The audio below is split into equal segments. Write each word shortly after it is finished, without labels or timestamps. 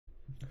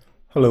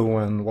Hello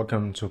and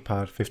welcome to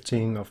part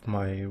 15 of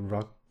my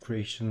rock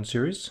creation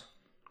series.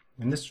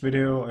 In this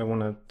video I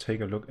want to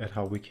take a look at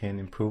how we can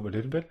improve a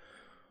little bit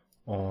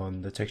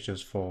on the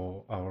textures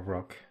for our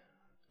rock.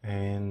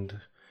 And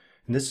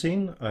in this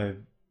scene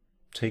I've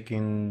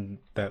taken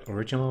that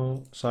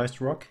original sized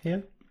rock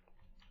here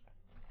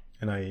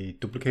and I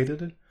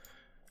duplicated it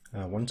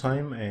one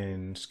time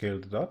and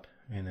scaled it up,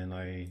 and then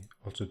I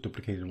also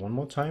duplicated one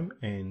more time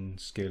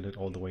and scaled it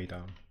all the way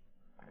down.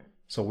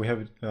 So we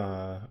have it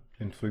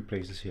in 3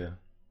 places here.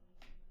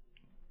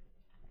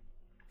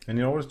 And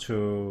in order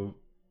to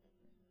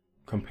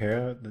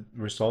compare the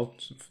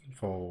results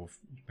for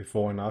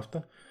before and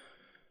after,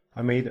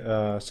 I made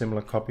a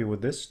similar copy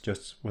with this,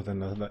 just with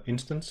another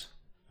instance,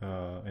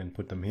 and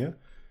put them here.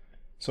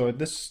 So at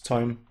this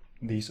time,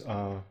 these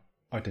are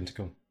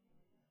identical.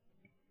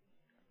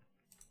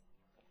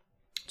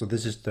 So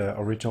this is the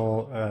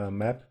original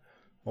map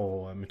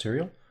or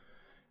material,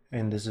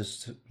 and this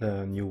is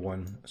the new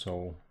one.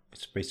 So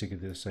it's basically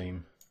the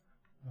same,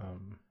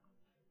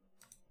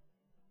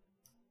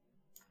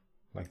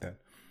 like that.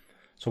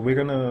 So we're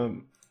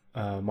gonna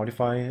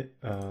modify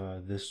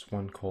this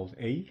one called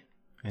A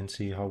and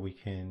see how we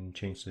can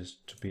change this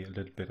to be a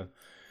little better.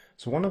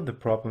 So one of the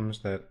problems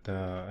that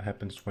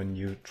happens when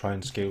you try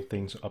and scale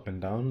things up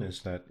and down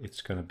is that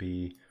it's gonna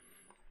be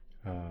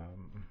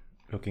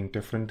looking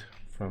different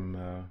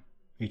from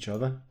each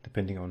other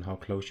depending on how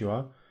close you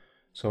are.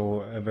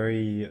 So a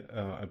very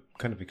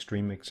kind of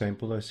extreme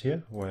example is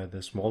here, where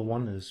the small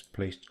one is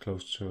placed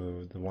close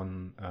to the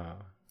one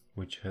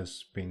which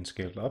has been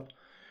scaled up.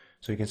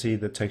 So you can see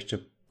the texture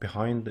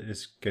behind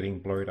is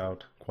getting blurred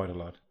out quite a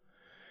lot.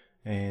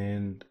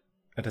 And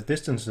at a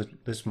distance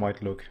this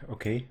might look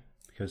okay,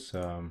 because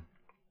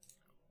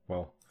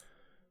well,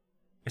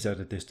 it's at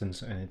a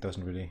distance and it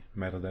doesn't really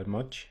matter that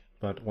much.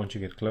 But once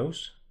you get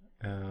close,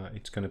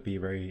 it's going to be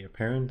very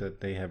apparent that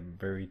they have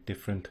very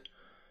different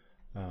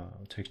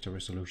texture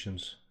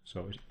resolutions,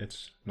 so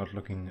it's not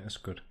looking as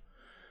good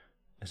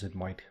as it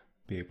might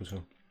be able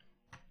to.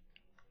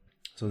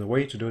 So the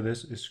way to do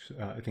this is,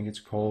 I think it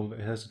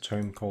has a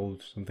term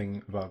called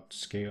something about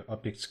scale,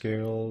 object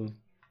scale,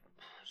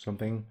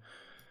 something,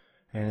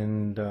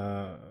 and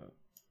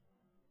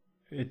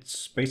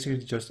it's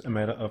basically just a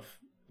matter of,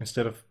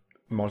 instead of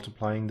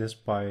multiplying this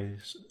by a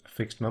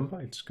fixed number,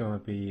 it's going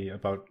to be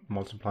about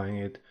multiplying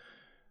it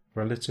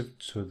relative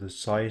to the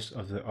size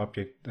of the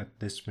object that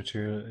this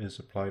material is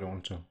applied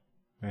onto.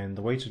 And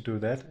the way to do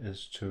that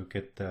is to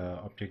get the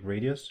object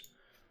radius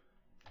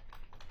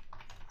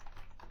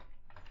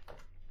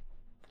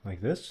like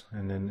this,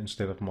 and then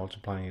instead of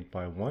multiplying it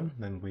by 1,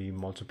 then we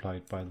multiply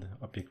it by the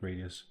object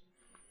radius.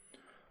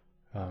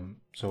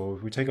 So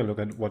if we take a look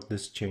at what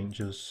this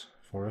changes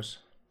for us,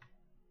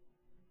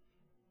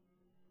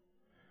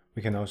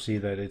 we can now see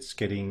that it's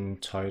getting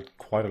tiled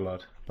quite a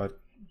lot, but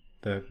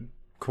the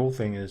cool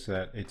thing is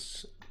that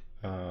it's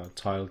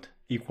tiled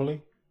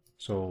equally.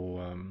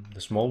 So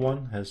the small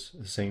one has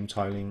the same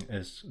tiling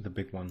as the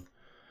big one.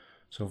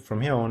 So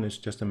from here on, it's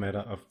just a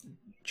matter of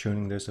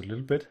tuning this a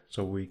little bit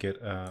so we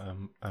get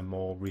a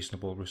more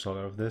reasonable result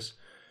out of this.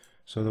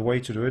 So the way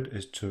to do it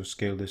is to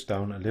scale this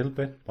down a little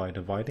bit by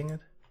dividing it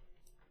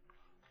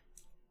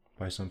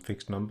by some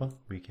fixed number.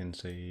 We can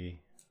say,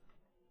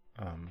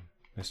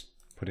 let's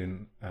put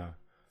in a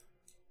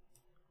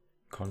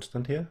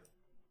constant here,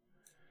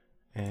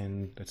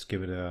 and let's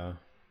give it a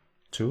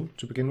 2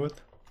 to begin with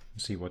and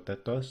see what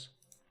that does.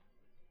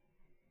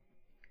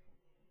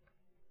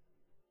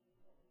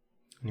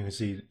 And you can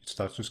see it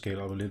starts to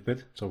scale up a little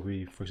bit. So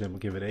we, for example,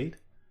 give it 8,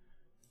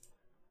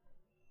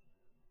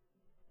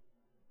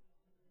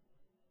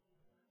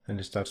 and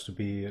it starts to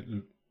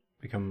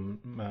become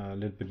a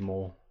little bit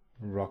more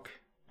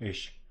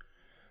rock-ish.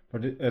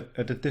 But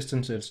at a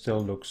distance it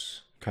still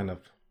looks kind of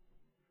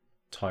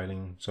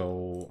tiling,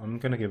 so I'm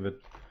gonna give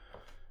it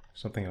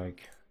something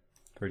like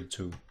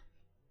 32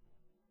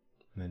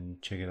 and then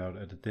check it out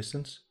at a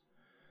distance.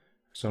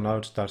 So now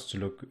it starts to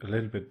look a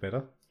little bit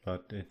better,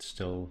 but it's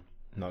still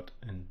not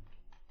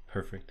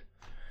perfect.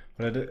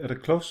 But at a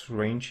close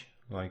range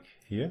like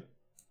here,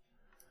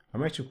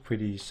 I'm actually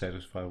pretty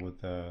satisfied with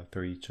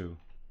 32.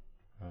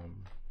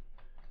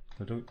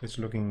 It's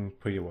looking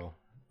pretty well,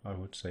 I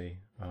would say.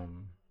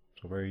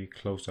 So very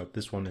close up.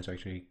 This one is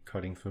actually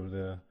cutting through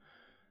the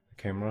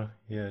camera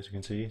here, as you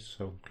can see,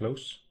 so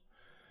close.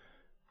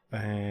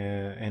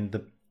 And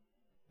the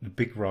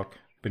big rock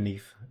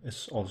beneath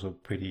is also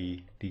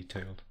pretty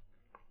detailed.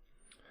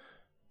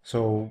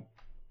 So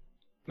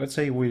let's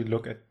say we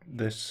look at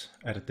this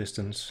at a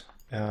distance.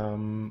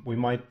 We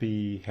might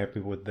be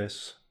happy with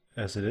this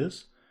as it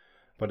is,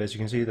 but as you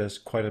can see, there's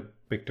quite a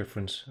big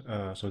difference.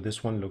 So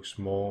this one looks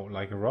more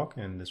like a rock,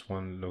 and this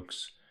one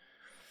looks,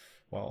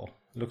 well,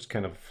 looks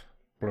kind of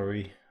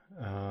blurry.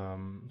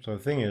 So the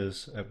thing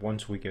is,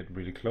 once we get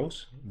really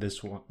close,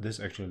 this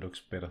actually looks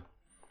better.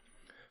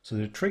 So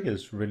the trick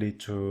is really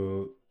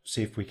to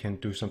see if we can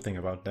do something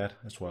about that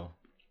as well.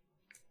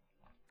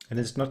 And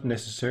it's not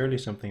necessarily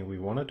something we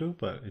want to do,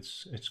 but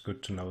it's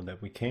good to know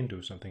that we can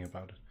do something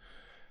about it.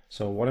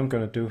 So what I'm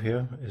going to do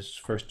here is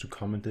first to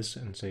comment this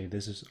and say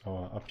this is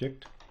our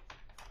object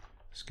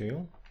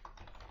scale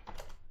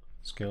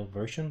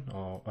version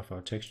of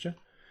our texture,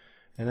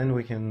 and then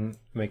we can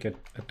make a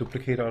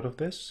duplicate out of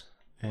this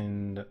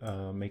and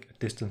make a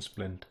distance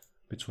blend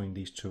between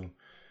these two.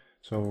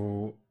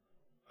 So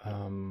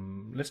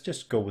let's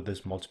just go with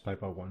this multiply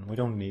by 1. We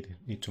don't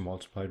need to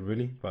multiply it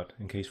really, but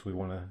in case we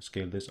want to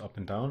scale this up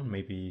and down,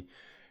 maybe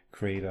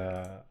create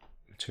a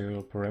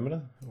material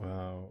parameter,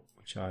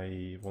 which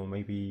I will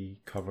maybe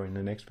cover in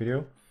the next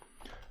video.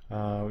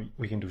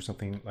 We can do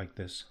something like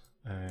this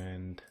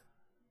and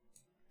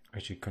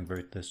actually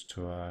convert this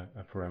to a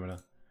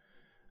parameter.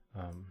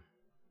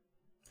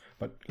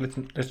 But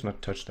let's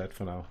not touch that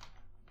for now.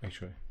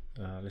 Actually,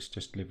 let's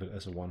just leave it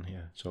as a 1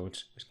 here. So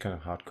it's kind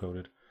of hard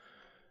coded.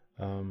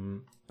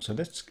 So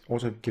let's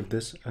also give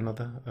this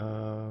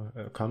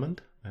another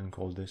comment and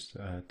call this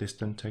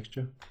distant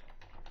texture.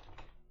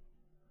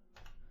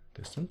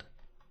 Distant,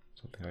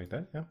 something like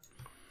that, yeah.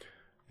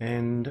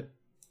 And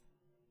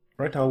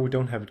right now we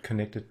don't have it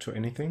connected to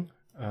anything.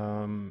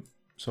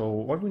 So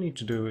what we need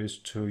to do is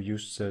to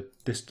use the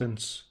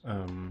distance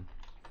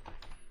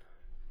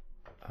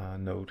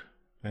node.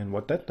 And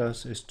what that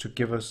does is to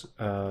give us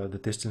the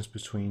distance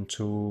between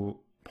 2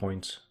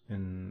 points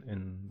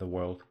in the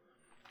world.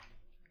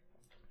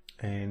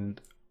 And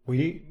we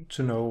need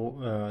to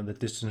know the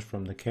distance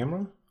from the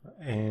camera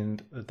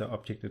and the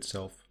object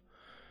itself.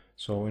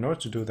 So in order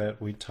to do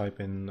that, we type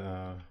in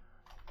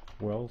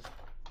world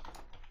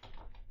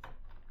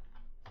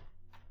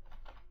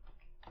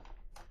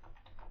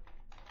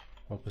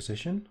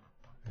position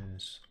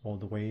is all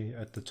the way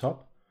at the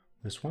top,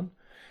 this one.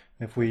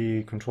 If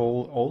we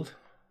control Alt,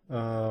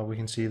 we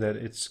can see that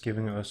it's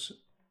giving us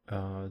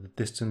the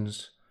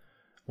distance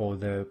or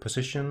the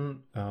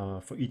position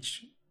for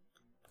each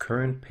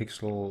current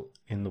pixel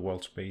in the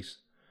world space.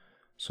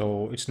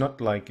 So it's not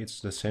like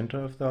it's the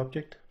center of the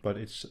object, but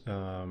it's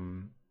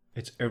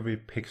every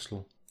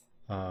pixel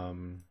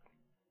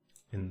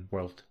in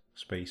world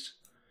space.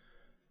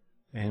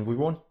 And we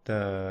want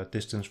the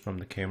distance from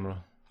the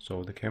camera.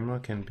 So the camera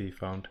can be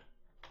found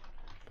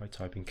by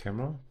typing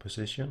camera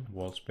position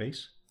world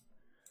space.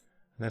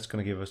 And that's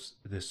going to give us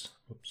this,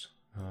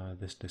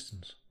 this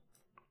distance.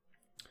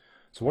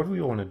 So what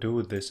we want to do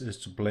with this is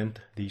to blend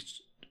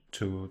these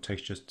two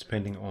textures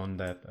depending on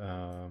that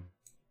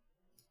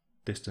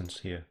distance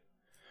here.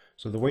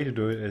 So the way to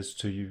do it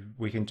is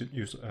we can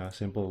use a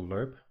simple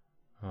lerp.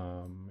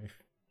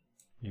 If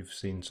you've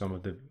seen some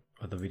of the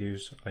other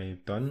videos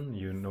I've done,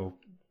 you know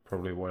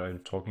probably what I'm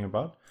talking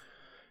about.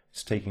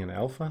 It's taking an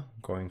alpha,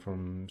 going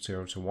from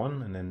 0 to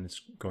 1, and then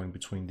it's going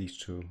between these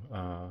two.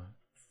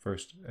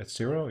 First at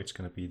 0, it's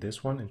going to be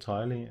this one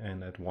entirely,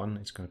 and at 1,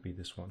 it's going to be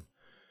this one.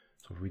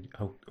 So if we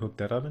hook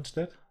that up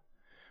instead,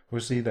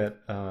 we'll see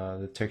that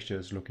the texture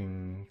is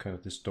looking kind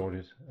of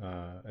distorted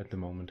at the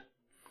moment.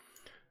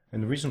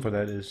 And the reason for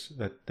that is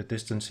that the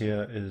distance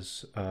here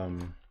is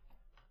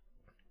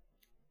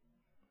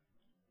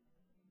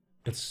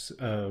it's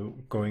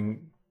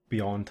going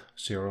beyond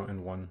 0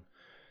 and 1.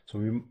 So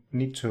we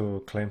need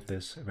to clamp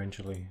this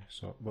eventually.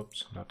 So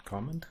whoops, not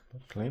comment,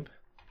 but clamp.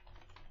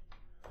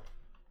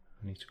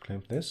 I need to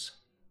clamp this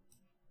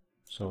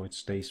so it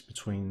stays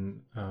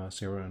between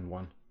 0 and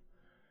 1.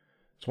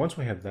 So once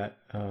we have that,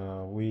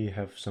 we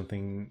have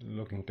something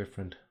looking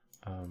different.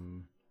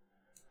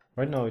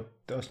 Right now it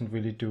doesn't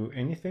really do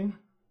anything.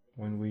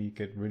 When we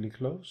get really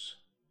close,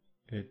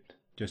 it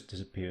just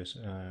disappears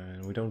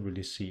and we don't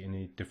really see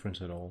any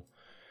difference at all.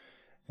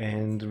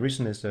 And the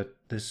reason is that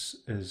this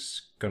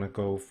is gonna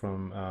go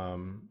from,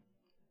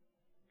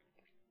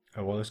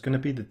 well, it's gonna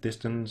be the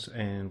distance,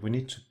 and we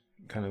need to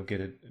kind of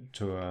get it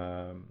to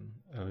a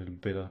little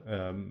bit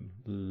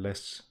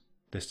less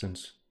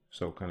distance,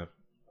 so kind of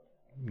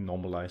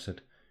normalize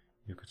it,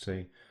 you could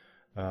say.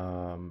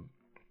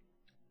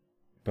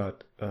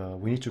 But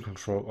we need to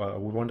control,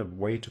 we want a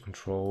way to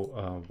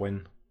control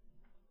when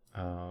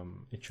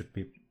it should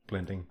be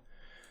blending.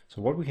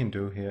 So what we can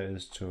do here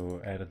is to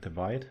add a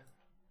divide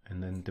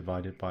and then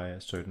divide it by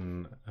a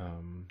certain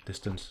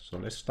distance. So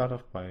let's start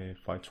off by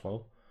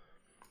 512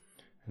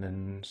 and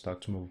then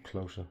start to move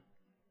closer.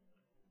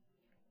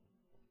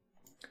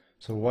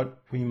 So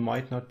what we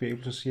might not be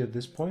able to see at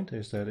this point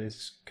is that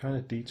it's kind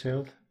of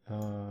detailed.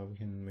 We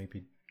can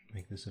maybe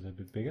make this a little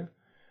bit bigger.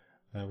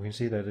 We can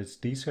see that it's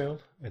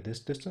detailed at this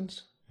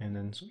distance, and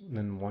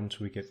then once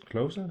we get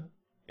closer,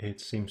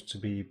 it seems to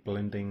be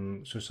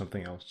blending to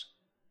something else.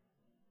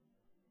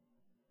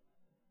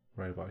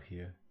 Right about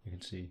here, you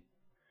can see.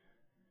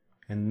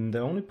 And the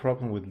only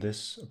problem with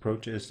this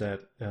approach is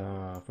that,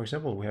 for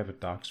example, we have a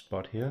dark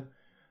spot here.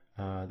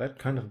 That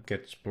kind of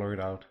gets blurred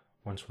out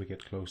once we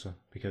get closer,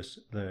 because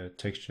the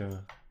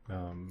texture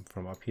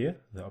from up here,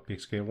 the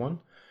object scale one,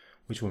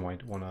 which we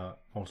might want to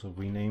also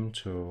rename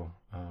to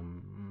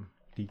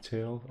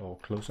detail or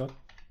close-up,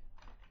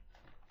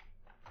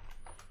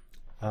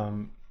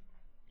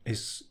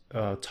 is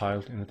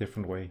tiled in a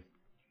different way.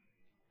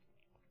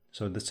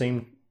 So the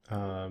same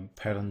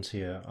patterns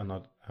here are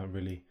not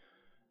really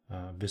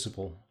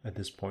visible at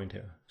this point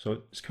here.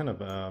 So it's kind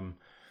of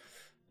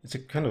it's a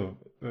kind of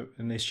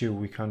an issue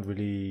we can't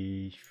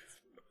really,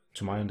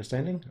 to my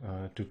understanding,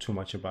 do too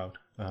much about.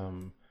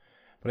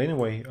 But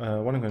anyway,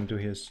 what I'm going to do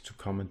here is to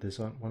comment this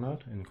one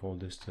out and call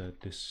this the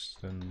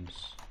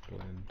distance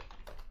blend.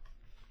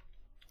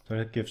 So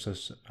that gives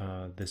us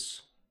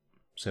this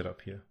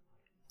setup here,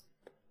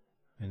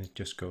 and it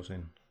just goes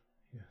in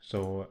here.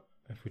 So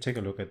if we take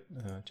a look at,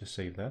 just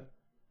save that,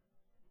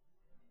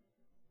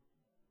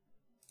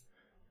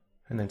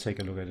 and then take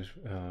a look at it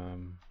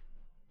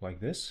like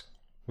this,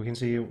 we can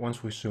see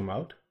once we zoom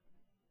out,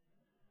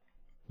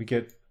 we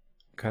get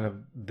kind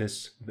of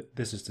this.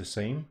 This is the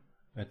same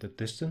at the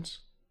distance,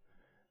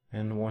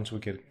 and once we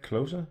get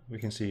closer, we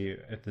can see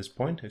at this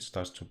point it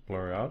starts to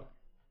blur out.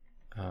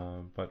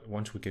 But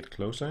once we get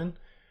closer in,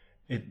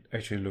 it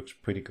actually looks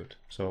pretty good.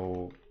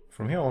 So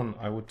from here on,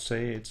 I would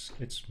say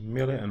it's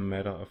merely a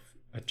matter of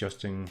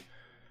adjusting.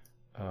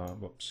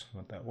 Whoops,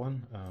 not that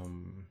one.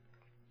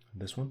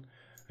 This one,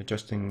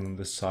 adjusting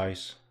the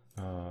size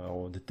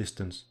or the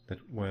distance that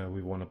where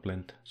we want to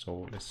blend.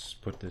 So let's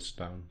put this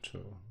down to,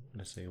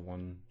 let's say,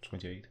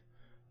 128.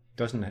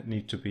 Doesn't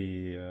need to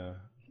be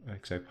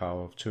exact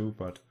power of 2,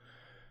 but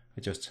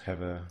I just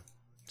have a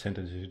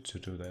tendency to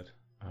do that.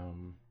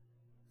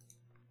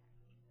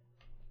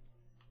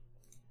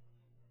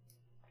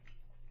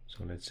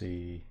 So let's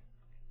see,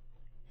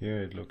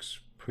 here it looks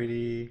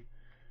pretty.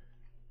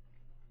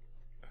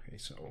 Okay,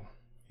 so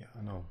yeah,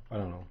 I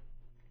don't know.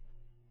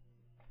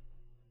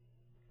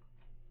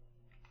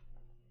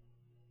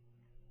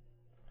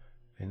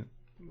 And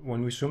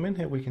when we zoom in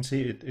here, we can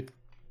see it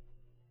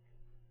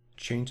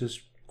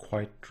changes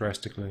quite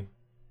drastically,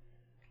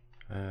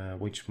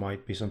 which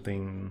might be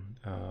something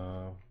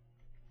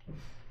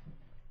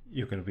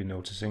you're going to be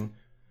noticing.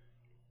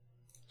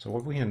 So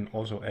what we can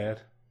also add,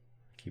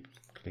 keep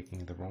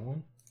clicking the wrong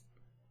one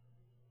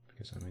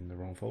because I'm in the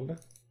wrong folder,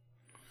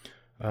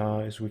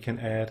 is we can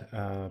add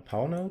a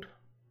power node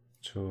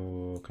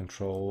to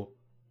control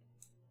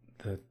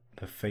the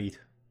fade.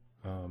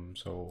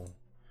 So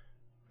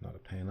not a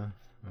panner.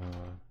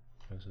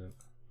 Where's it?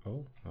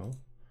 Oh no,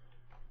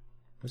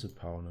 there's a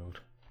power node.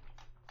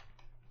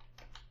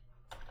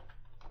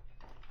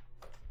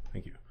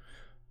 Thank you.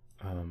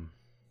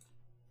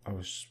 I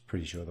was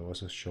pretty sure there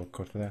was a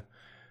shortcut for that,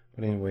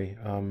 but anyway,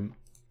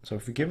 so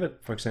if we give it,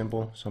 for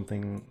example,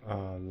 something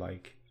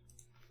like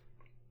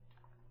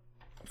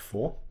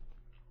 4,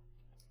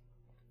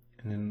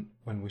 and then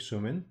when we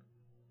zoom in,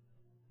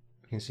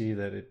 we can see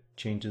that it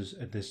changes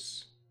at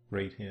this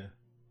rate here.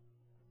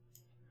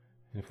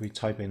 And if we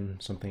type in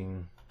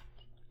something,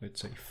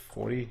 let's say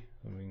 40,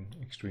 something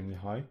extremely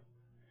high,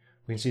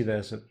 we can see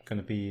there's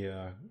going to be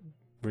a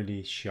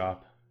really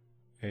sharp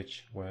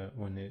edge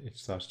when it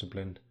starts to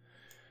blend.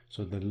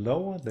 So the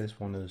lower this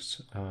one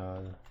is,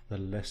 the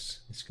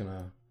less it's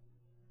gonna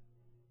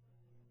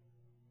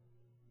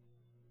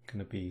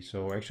be.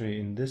 So actually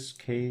in this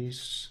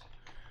case,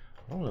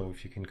 I don't know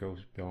if you can go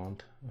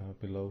beyond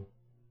below.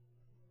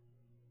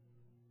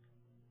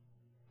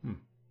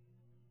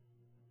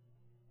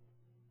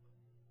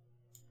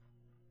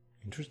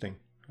 Interesting.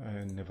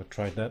 I never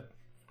tried that.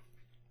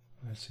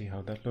 Let's see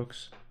how that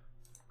looks.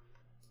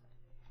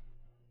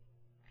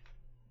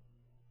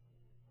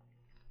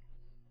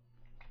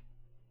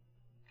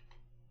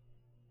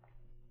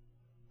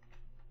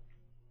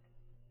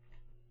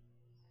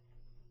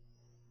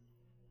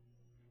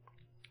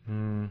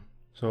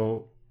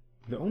 So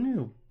the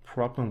only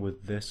problem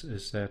with this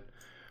is that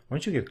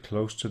once you get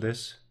close to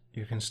this,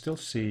 you can still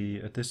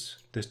see at this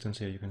distance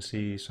here, you can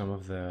see some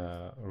of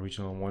the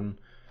original one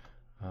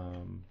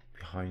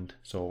behind.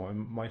 So I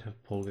might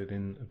have pulled it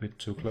in a bit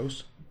too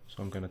close.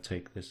 So I'm going to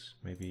take this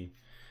maybe,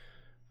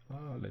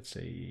 let's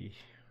say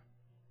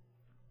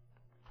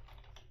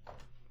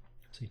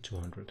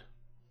 200.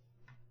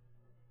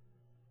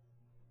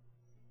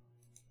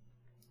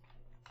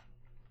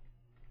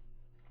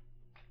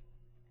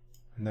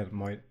 And that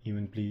might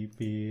even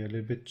be a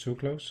little bit too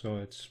close, so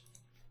it's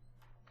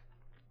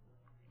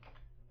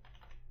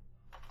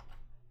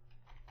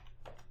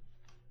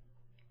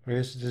I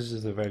guess this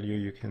is the value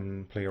you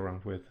can play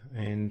around with.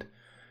 And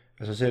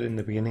as I said in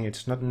the beginning,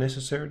 it's not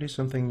necessarily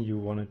something you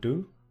want to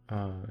do.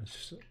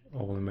 It's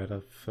all a matter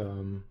of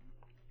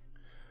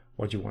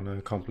what you want to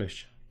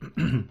accomplish.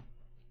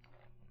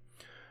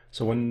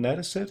 So when that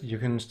is set, you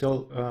can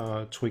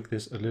still tweak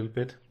this a little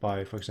bit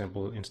by, for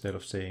example, instead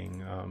of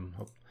saying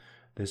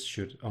this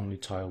should only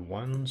tile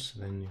once,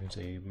 then you can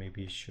say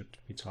maybe it should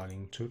be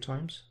tiling 2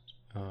 times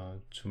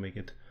to make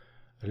it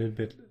a little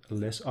bit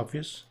less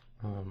obvious.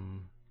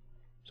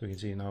 So you can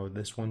see now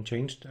this one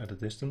changed at a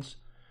distance.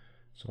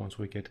 So once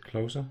we get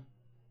closer,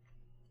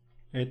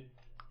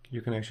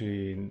 you can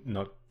actually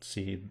not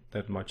see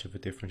that much of a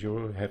difference. You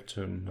will have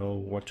to know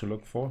what to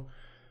look for.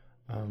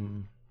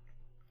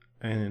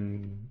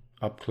 And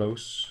up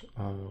close,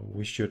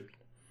 we're still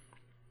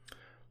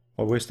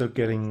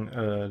getting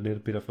a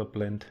little bit of a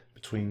blend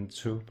between the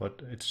two,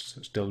 but it's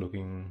still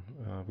looking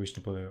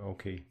reasonably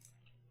okay.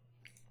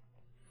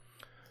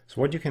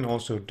 So what you can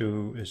also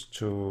do is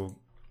to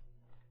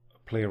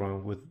play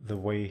around with the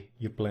way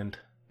you blend,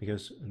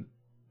 because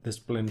this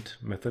blend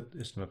method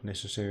is not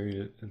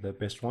necessarily the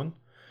best one.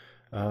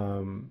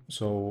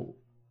 So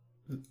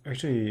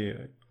actually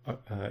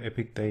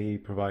Epic, they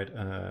provide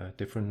a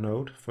different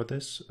node for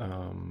this,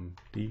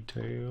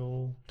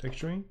 detail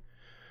texturing,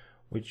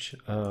 which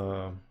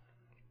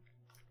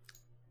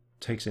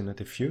takes in a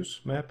diffuse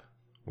map,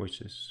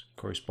 which is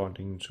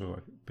corresponding to, I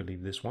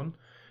believe, this one,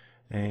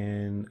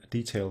 and a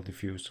detail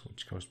diffuse,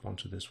 which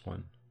corresponds to this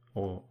one,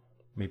 or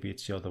maybe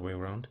it's the other way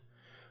around.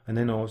 And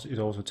then it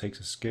also takes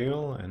a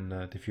scale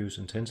and diffuse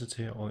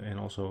intensity, and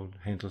also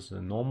handles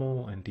the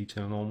normal and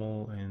detail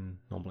normal and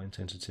normal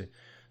intensity.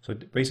 So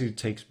it basically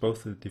takes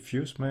both the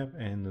diffuse map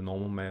and the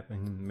normal map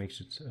and makes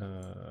it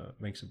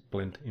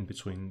blend in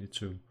between the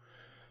two.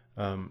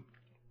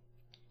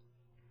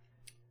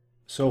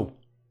 So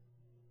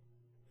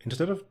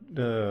instead of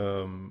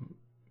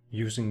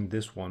using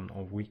this one,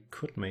 or we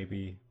could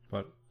maybe,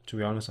 but to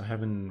be honest, I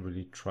haven't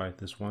really tried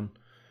this one.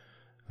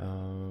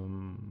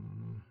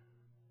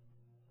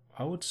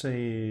 I would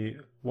say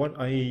what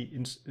I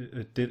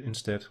did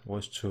instead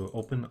was to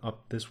open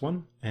up this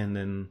one and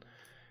then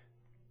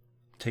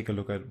take a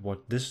look at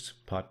what this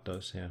part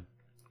does here,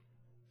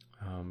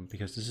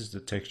 because this is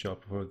the texture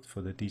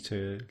for the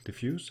detail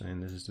diffuse,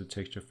 and this is the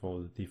texture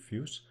for the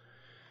diffuse.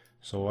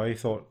 So I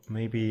thought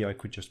maybe I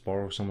could just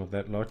borrow some of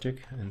that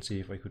logic and see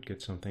if I could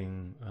get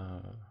something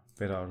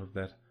better out of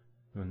that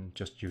than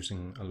just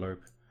using a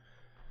lerp.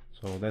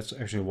 So that's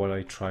actually what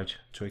I tried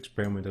to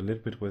experiment a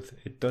little bit with.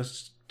 It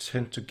does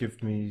tend to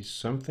give me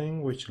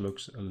something which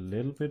looks a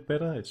little bit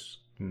better. It's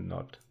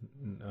not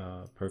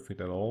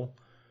perfect at all,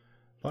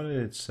 but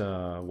it's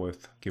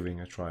worth giving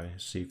a try,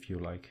 see if you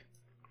like.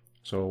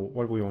 So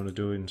what we want to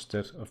do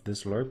instead of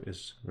this lerp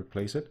is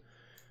replace it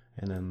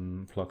and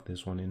then plug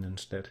this one in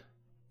instead.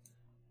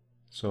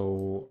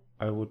 So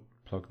I would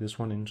plug this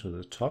one into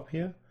the top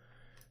here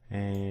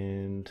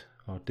and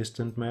our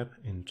distant map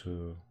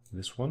into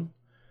this one,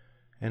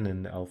 and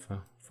then the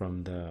alpha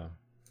from the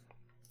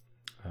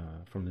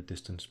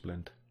distance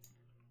blend.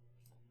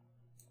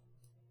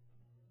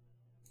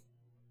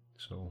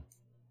 So,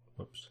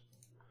 whoops,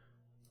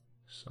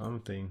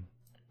 something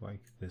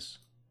like this,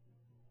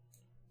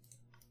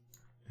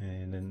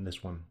 and then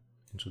this one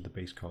into the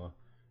base color.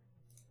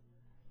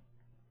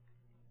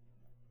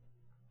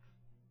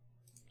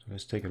 So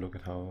let's take a look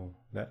at how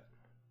that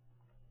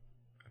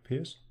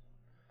appears.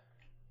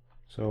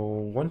 So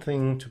one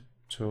thing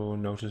to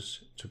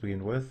notice to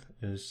begin with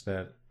is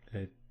that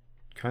it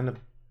kind of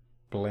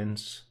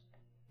blends,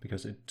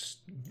 because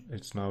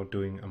it's now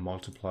doing a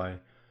multiply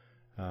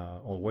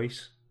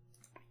always.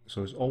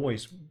 So it's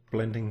always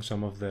blending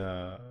some of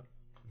the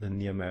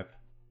near map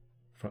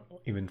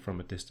even from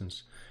a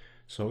distance.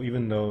 So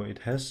even though it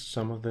has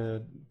some of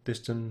the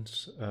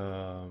distance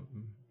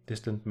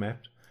distant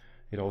mapped,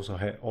 it also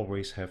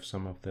always have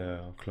some of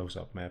the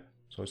close-up map.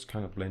 So it's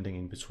kind of blending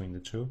in between the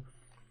two.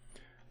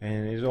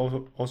 And it's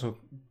also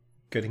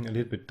getting a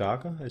little bit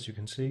darker, as you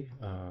can see.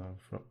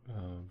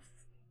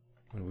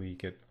 When we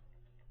get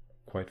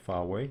quite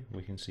far away,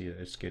 we can see that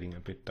it's getting a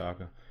bit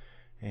darker,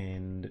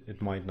 and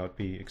it might not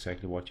be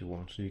exactly what you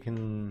want. So you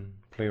can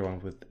play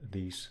around with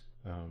these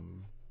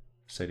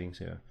settings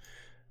here.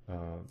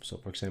 So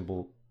for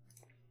example,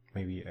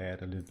 maybe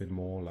add a little bit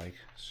more, like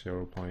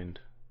 0.7.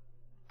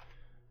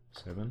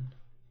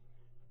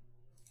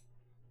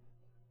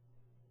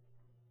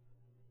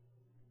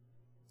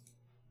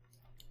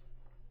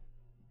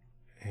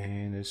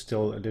 And it's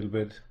still a little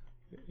bit,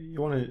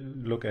 you want to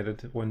look at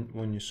it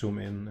when you zoom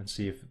in and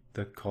see if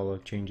the color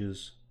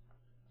changes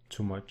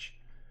too much.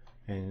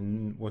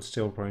 And with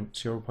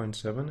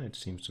 0.7, it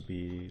seems to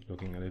be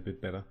looking a little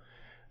bit better.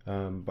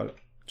 But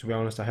to be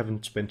honest, I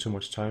haven't spent too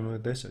much time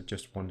with this. I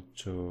just wanted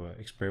to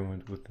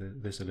experiment with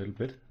this a little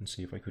bit and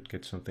see if I could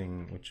get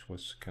something which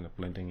was kind of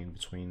blending in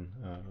between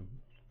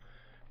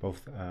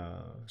both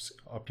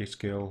object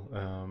scale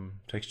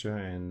texture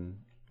and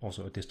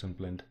also a distant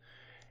blend.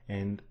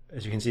 And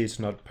as you can see, it's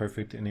not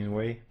perfect in any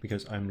way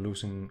because I'm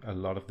losing a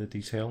lot of the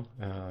detail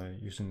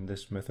using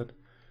this method.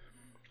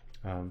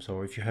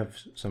 So if you have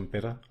some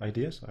better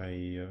ideas,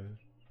 I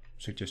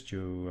suggest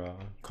you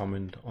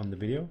comment on the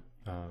video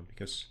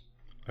because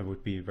I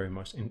would be very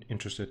much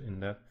interested in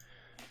that.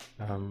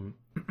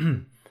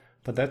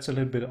 But that's a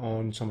little bit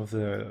on some of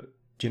the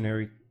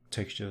generic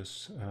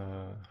textures,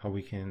 how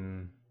we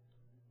can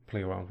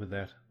play around with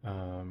that.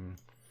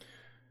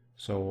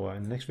 So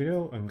in the next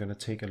video, I'm going to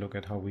take a look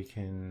at how we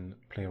can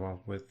play around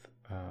with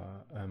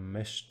a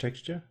mesh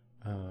texture,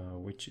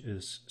 which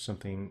is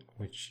something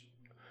which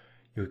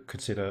you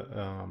consider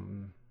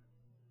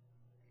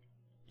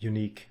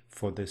unique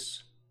for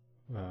this,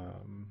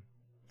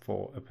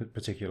 for a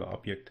particular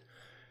object.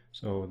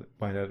 So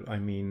by that I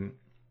mean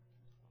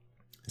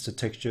it's a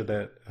texture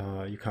that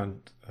you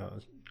can't,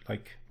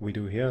 like we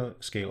do here,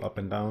 scale up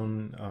and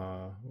down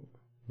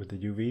with the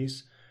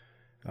UVs.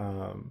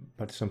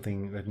 But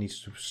something that needs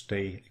to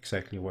stay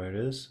exactly where it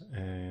is.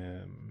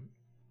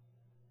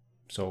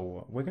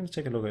 So we're going to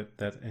take a look at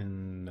that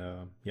in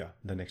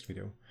the next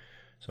video.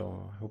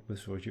 So I hope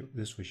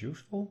this was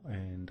useful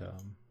and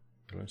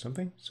you learned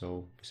something.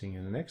 So see you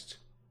in the next.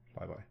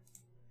 Bye bye.